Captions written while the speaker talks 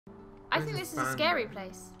I think this is a scary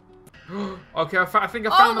place. Okay, I think I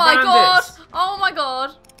found the bandits. God! Oh my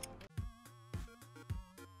god!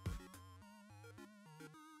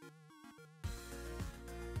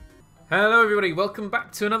 Hello everybody, welcome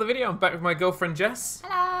back to another video. I'm back with my girlfriend Jess.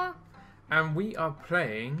 Hello! And we are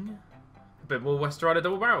playing a bit more Westerado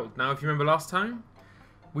Double Barreled. Now, if you remember last time,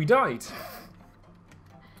 we died.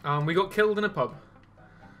 We got killed in a pub.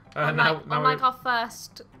 Unlike our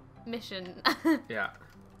first mission. Yeah.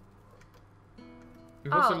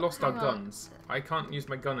 We've also lost our guns. I can't use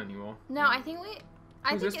my gun anymore. No, I think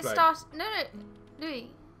it starts. No, Louis.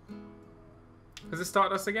 Has it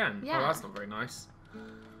started us again? Yeah. Oh, that's not very nice.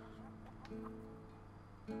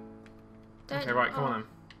 Okay, right, come on then.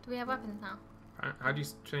 Do we have weapons now? How do you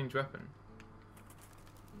change weapon?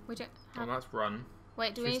 We don't. Well, that's run.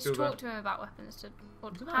 Wait, do we need to talk to him about weapons?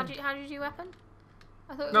 How do you do weapon?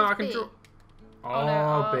 I thought it was No, I B. can draw. Oh,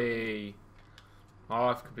 no, B. Oh,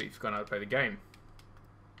 I've completely forgotten how to play the game.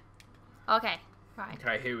 Okay, right.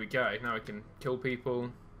 Okay, here we go. Now we can kill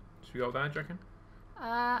people. Should we go there, do you reckon?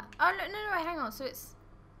 Oh, no, wait, hang on. So it's...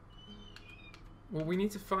 Well, we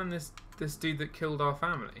need to find this dude that killed our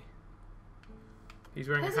family. He's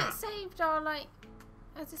wearing a hat. Has it saved our, like...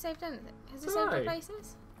 Has it saved anything? Has it saved the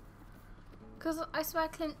places? Because I swear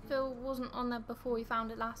Clintville wasn't on there before we found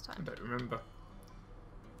it last time. I don't remember.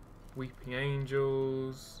 Weeping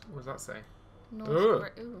Angels. What does that say?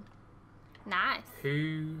 Ooh. Nice.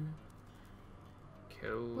 Who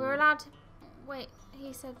killed... We're allowed to... Wait,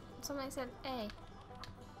 he said... Something said A.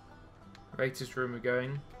 Latest rumour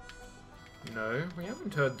going. No, we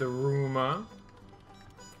haven't heard the rumour.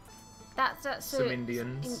 That's so some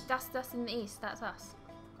Indians. That's in the east. That's us.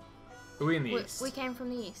 Are we in the east? We came from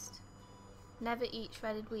the east. Never eat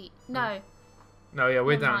shredded wheat. No. No, yeah,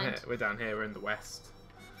 we're Never down mind. here. We're down here. We're in the west.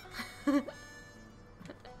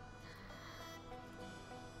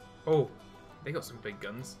 Oh, they got some big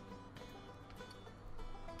guns.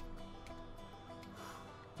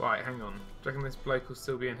 Right, hang on. Do you reckon this bloke will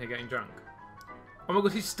still be in here getting drunk? Oh my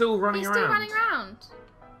god, he's still running around. He's still running around.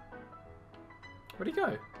 Where'd he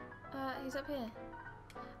go? He's up here.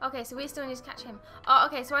 Okay, so we still need to catch him. Oh,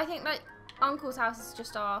 okay, so I think like Uncle's house is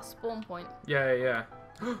just our spawn point. Yeah.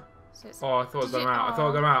 So it's, oh, I thought I got him out. I thought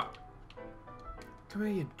I got him out. Come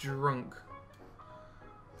here, you drunk.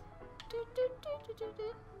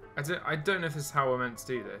 I don't know if this is how we're meant to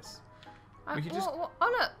do this. We could just... Oh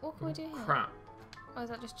look, what can we do here? Crap. Or is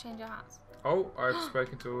that just change our hats? Oh, I've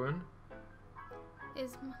spoken to a woman.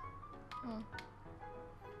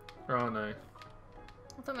 Oh no.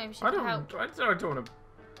 I thought maybe she could help. I don't want to.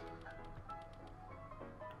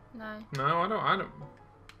 No. No, I don't.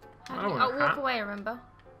 I don't want to. Walk away, remember?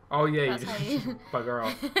 Oh yeah, That's you just how you... bugger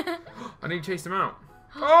off. I need to chase him out.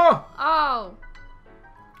 Oh! Oh!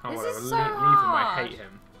 Oh, this whatever. is so Leave him. hard. I hate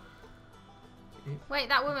him. Wait,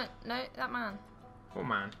 that woman. No, that man. What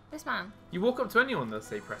man? This man. You walk up to anyone, they'll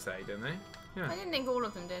say press A, don't they? Yeah. I didn't think all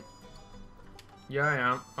of them did. Yeah, I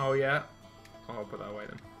am. Oh yeah. Oh, I'll put that away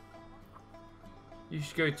then. You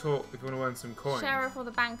should go talk if you want to earn some coins. Sheriff or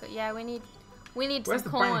the banker? Yeah, we need Where's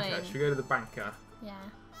some the coin. banker? Should we go to the banker? Yeah.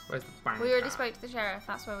 Where's the banker? We already spoke to the sheriff.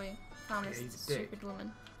 That's where we found this he's a stupid dick.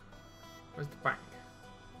 woman. Where's the bank?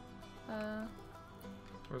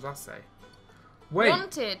 What does that say? Wait.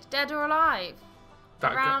 Wanted, dead or alive.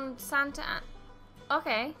 That Around Santa.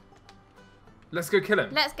 Okay. Let's go kill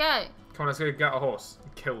him. Let's go. Come on, let's go get a horse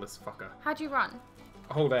and kill this fucker. How do you run?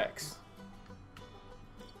 Hold X.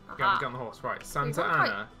 Get on the horse. Right, Santa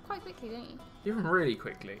Ana. Quite quickly, don't you? You run really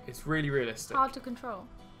quickly. It's really realistic. Hard to control.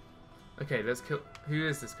 Okay, let's kill... Who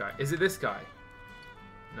is this guy? Is it this guy?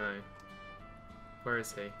 No. Where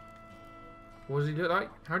is he? What does he look like?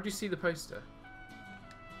 How do you see the poster?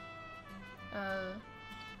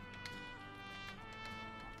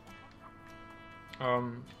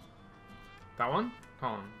 That one?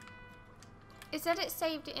 Hold on. It said it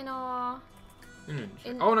saved it in our...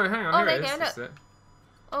 Oh no, hang on. Oh, here it there is. you go, That's look. it.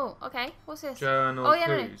 Oh, okay. What's this? Journal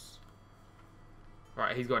clues. No.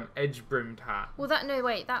 Right, he's got an edge-brimmed hat. Well, no,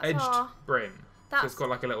 wait, that's edged our... brim. So it's got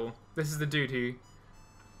like a little... This is the dude who...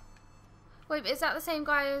 Wait, but is that the same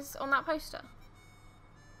guy as on that poster?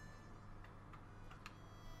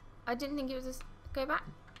 I didn't think it was this... Go back.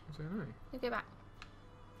 I don't know. No, go back.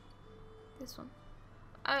 This one.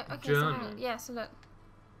 Oh, okay. Journal. So look.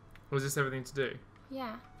 Was this everything to do?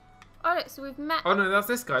 Yeah. Oh, look, so we've met... Oh, no, that's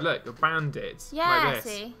this guy. Look, a bandit. Yeah, like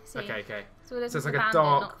this. see. Okay. So it's like a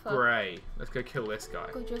dark grey. Let's go kill this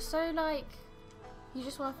guy. God, you're so, like... You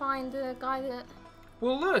just want to find the guy that...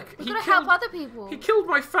 Well, look. We've got to help other people. He killed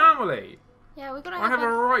my family. Yeah, we've got to I have a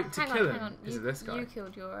right to kill him. Hang on. Is it this guy? You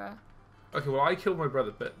killed your... Okay, well, I killed my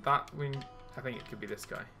brother, but that... I think it could be this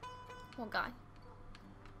guy. What guy?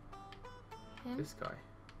 Him? This guy.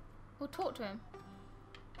 We'll talk to him.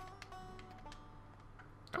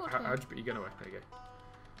 How'd you put your gun away? There you go.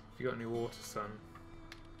 Have you got any water, son?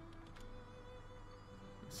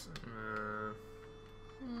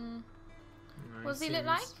 What does he look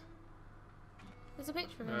like? There's a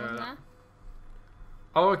picture of him in there.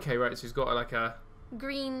 Oh, okay, right. So he's got like a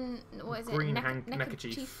green. What is it? Green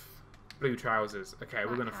neckerchief, blue trousers. Okay,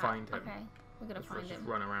 we're gonna find him. Okay, we're gonna find him. Just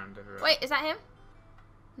run around everywhere. Wait, is that him?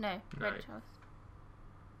 No. No. Red trousers.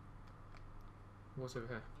 What's over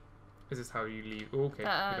here? Is this how you leave? Oh, okay. We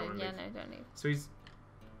don't want to leave. No, don't leave. So he's.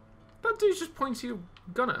 That dude's just pointing your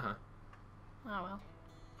gun at her. Oh well.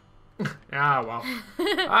 Ah well.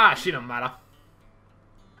 Ah, she don't matter.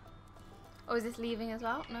 Oh, is this leaving as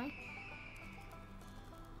well? No.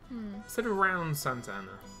 Instead of around Santa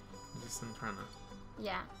Ana, is this Santa Ana?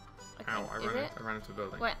 Yeah. Okay. Ow! I ran into a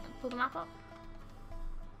building. Wait, pull the map up.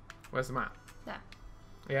 Where's the map? There.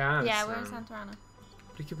 Yeah. Yeah, we're in Santa Ana.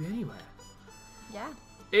 But he could be anywhere. Yeah.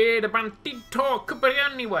 The bandito could be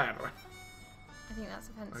anywhere. I think that's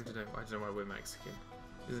offensive. I don't know why we're Mexican.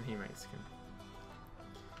 Isn't he Mexican?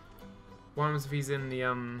 What happens if he's in the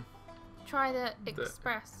Try the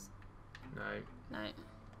express. No. No.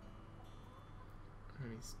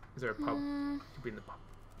 Is there a pub? He could be in the pub.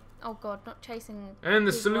 Oh god, not chasing. And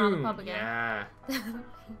the people around saloon. The pub again. Yeah.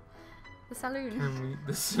 The saloon.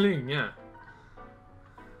 The saloon, yeah.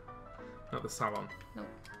 Not the salon. No.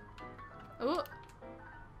 Oh.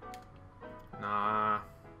 Nah.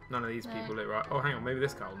 None of these people look right. Oh, hang on. Maybe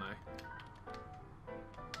this guy will know.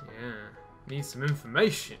 Yeah. Need some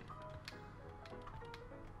information.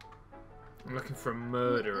 I'm looking for a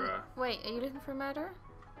murderer. Wait, are you looking for a murderer?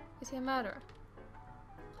 Is he a murderer?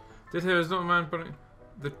 Did hear there's not a man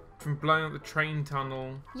from blowing up the train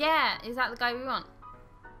tunnel. Yeah, is that the guy we want?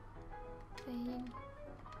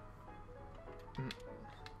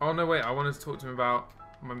 Oh no, wait! I wanted to talk to him about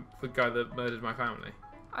the guy that murdered my family.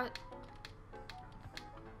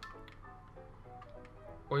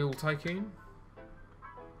 Oil tycoon?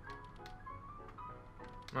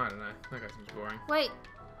 I don't know. That guy seems boring. Wait.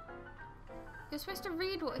 You're supposed to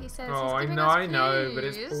read what he says. Oh, I know, but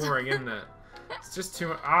it's boring, isn't it? It's just too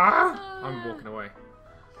much. Ah! I'm walking away.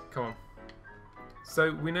 Come on.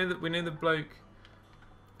 So we know the bloke.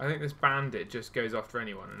 I think this bandit just goes after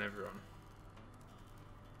anyone and everyone.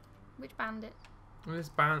 Which bandit? Well,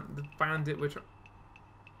 the bandit which.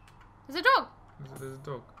 There's a dog. There's a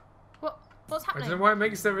dog. What's happening? I don't know why it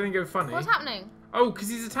makes everything go funny. What's happening? Oh, because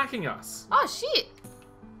he's attacking us. Oh shit!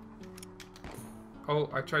 Oh,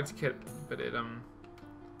 I tried to kill it, but it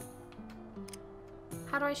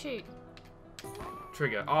How do I shoot?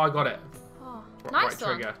 Trigger. Oh, I got it. Oh, right nice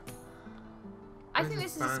one. trigger. I think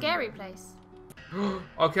this is a scary place.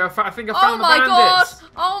 Okay, I think I found the bandits. Oh my god!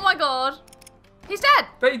 Oh my god! He's dead!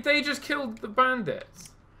 They just killed the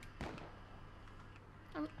bandits.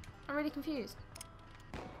 I'm really confused.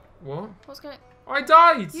 What? What's going? I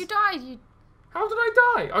died! You died, you... How did I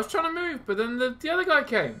die? I was trying to move, but then the other guy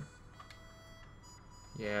came.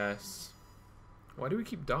 Yes. Why do we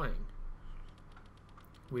keep dying?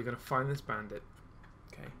 We're gonna find this bandit.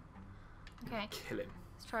 Okay. Okay. Kill him.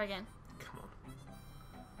 Let's try again. Come on.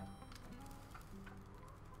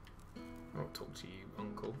 I'll talk to you,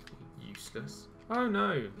 uncle. Useless. Oh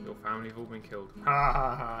no, your family have all been killed. Ha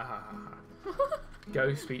ha ha ha ha.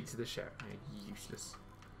 Go speak to the sheriff. Useless.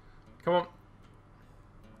 Come on.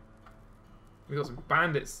 We've got some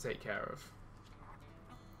bandits to take care of.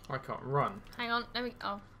 I can't run. Hang on, let me...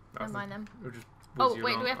 Oh, never mind them. We'll just Oh,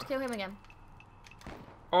 wait, do we have to kill him again?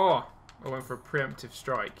 Oh, I went for a preemptive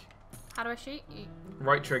strike. How do I shoot? You...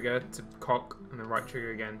 Right trigger to cock, and then right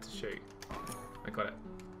trigger again to shoot. I got it.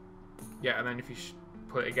 Yeah, and then if you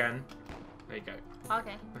put it again, there you go.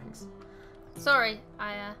 Okay. Thanks. Sorry,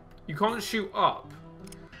 You can't shoot up.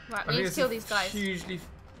 Right, we need to kill these guys.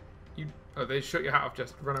 Oh, they shot your hat off.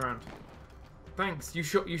 Just run around. Thanks. You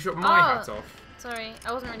shot my hat off. Sorry,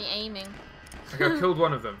 I wasn't really aiming. Okay, I killed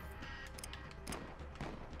one of them.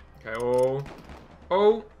 Okay. Oh.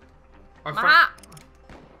 My hat.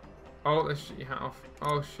 Oh, they shot your hat off.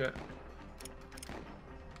 Oh shit.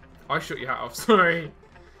 I shot your hat off. Sorry.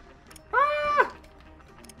 Ah!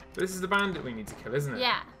 This is the bandit we need to kill, isn't it?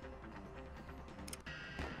 Yeah.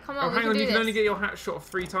 Come on, oh, hang on. You can this. only get your hat shot off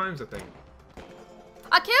 3 times, I think.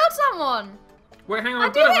 I killed someone. Wait, hang on. I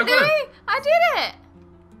got it. I did it.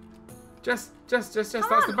 Just. That's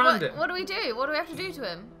the bandit. What do we do? What do we have to do to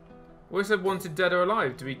him? We said wanted dead or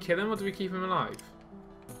alive. Do we kill him or do we keep him alive?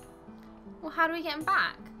 Well, how do we get him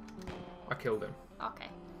back? I killed him. Okay.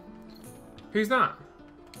 Who's that?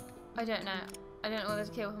 I don't know. I don't know whether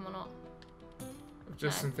to kill him or not.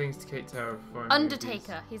 Just some things to keep terrifying.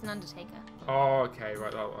 Undertaker. He's an undertaker. Oh, okay,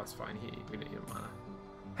 right. Oh, that's fine. We don't matter.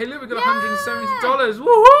 Hey, look, we got $170.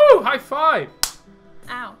 Woohoo! High five!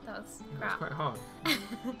 Ow, that was crap. That was quite hard.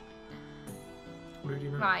 What do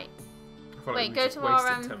you know? Right. Wait, like go to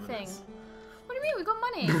our thing. What do you mean? We got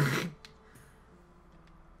money.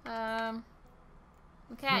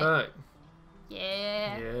 Okay.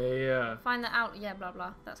 Yeah. Yeah. Find that out. Yeah, blah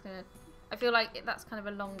blah. That's gonna. I feel like that's kind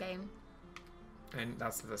of a long game. And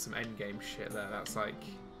there's some end game shit there. That's like,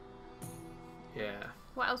 yeah.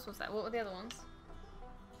 What else was that? What were the other ones?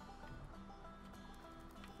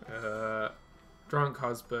 Drunk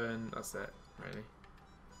husband. That's it, really.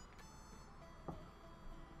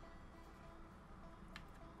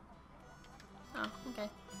 Oh, okay.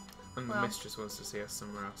 And the mistress wants to see us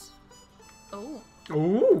somewhere else. Oh.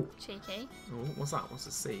 Ooh. Cheeky. Oh, what's that? What's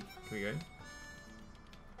the sea? Can we go?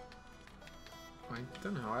 I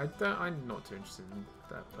don't know. I'm not too interested in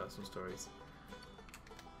their personal stories.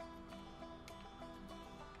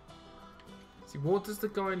 See, what does the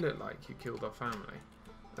guy look like who killed our family?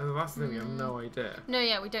 That's the thing. We have no idea. No,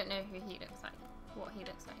 yeah, we don't know who he looks like. What he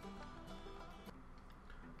looks like.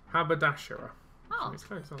 Haberdasherer. Oh. It's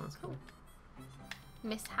close. Oh, that's cool.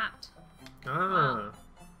 Miss Hat. Ah. Wow.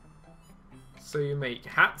 So you make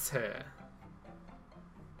hats here.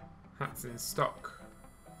 Hats in stock.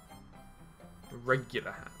 A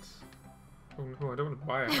regular hat. Oh no, I don't want to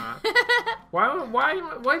buy a hat.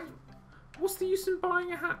 Why? What's the use in buying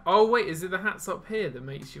a hat? Oh wait, is it the hats up here that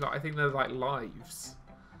makes you like? I think they're like lives.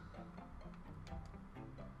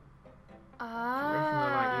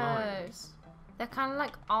 Oh. They're kind of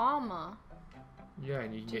like armor. Yeah,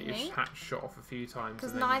 and you can get your hat shot off a few times.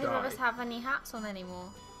 Because neither of us have any hats on anymore.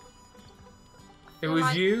 It was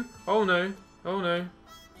like... you? Oh no. Oh no.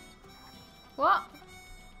 What?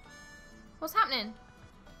 What's happening?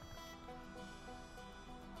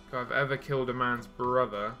 If I've ever killed a man's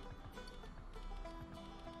brother.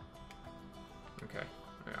 Okay.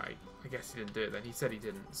 I guess he didn't do it then. He said he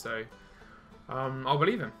didn't, so I'll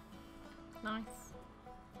believe him. Nice.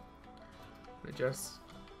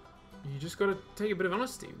 You just gotta take a bit of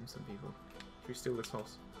honesty with some people if you steal this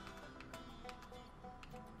horse.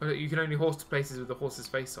 But you can only horse to places with the horse's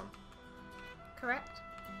face on. Correct.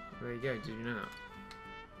 There you go. Did you know that?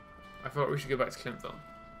 I thought we should go back to Clintville.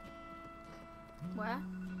 Where?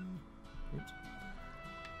 Oops.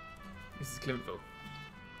 This is Clintville.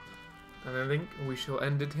 And I think we shall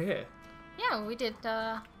end it here. Yeah, we did.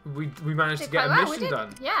 We managed to get a mission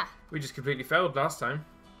done. Yeah. We just completely failed last time.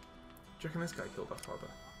 Do you reckon this guy killed our father?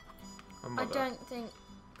 Our mother? I don't think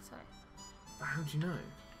so. But how do you know?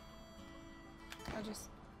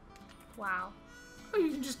 Wow. Oh,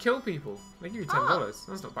 you can just kill people. They give you $10.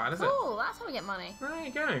 That's not bad, is it? Cool, that's how we get money. There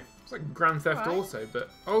you go. It's like Grand Theft Auto, but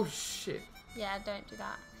oh shit. Yeah, don't do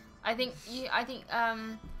that. I think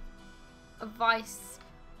advice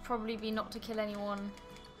probably be not to kill anyone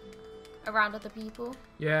around other people.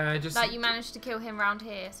 Yeah, just like you managed to kill him around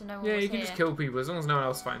here, so no one was you here. can just kill people as long as no one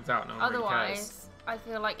else finds out. No one really cares. I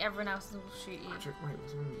feel like everyone else will shoot you.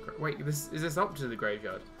 Wait, is this up to the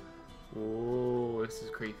graveyard? Oh, this is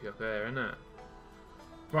creepy up there, isn't it?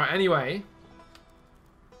 Right, anyway.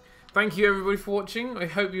 Thank you everybody for watching. I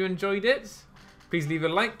hope you enjoyed it. Please leave a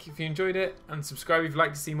like if you enjoyed it, and subscribe if you'd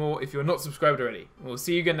like to see more if you're not subscribed already. We'll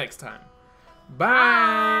see you again next time.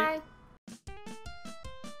 Bye! Bye.